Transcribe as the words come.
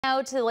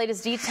Now to the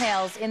latest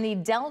details in the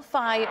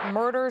Delphi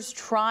murders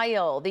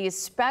trial. The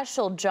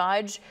special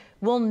judge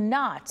will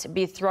not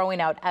be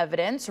throwing out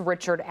evidence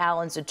Richard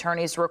Allen's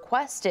attorneys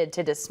requested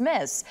to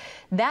dismiss.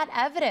 That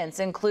evidence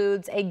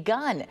includes a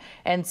gun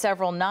and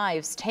several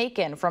knives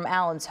taken from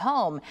Allen's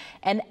home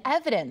and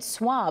evidence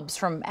swabs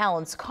from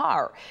Allen's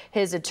car.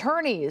 His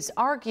attorneys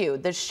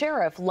argued the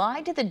sheriff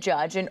lied to the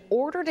judge in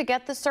order to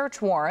get the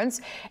search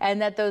warrants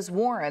and that those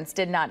warrants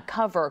did not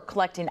cover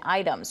collecting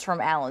items from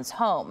Allen's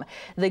home.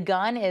 The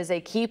gun is a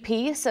key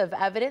piece of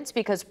evidence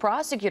because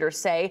prosecutors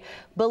say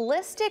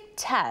ballistic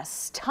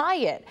tests tie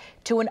it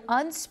to an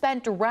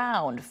unspent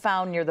round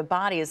found near the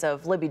bodies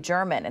of Libby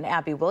German and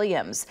Abby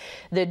Williams.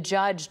 The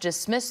judge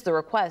dismissed the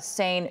request,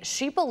 saying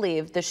she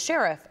believed the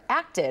sheriff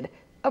acted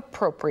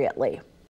appropriately.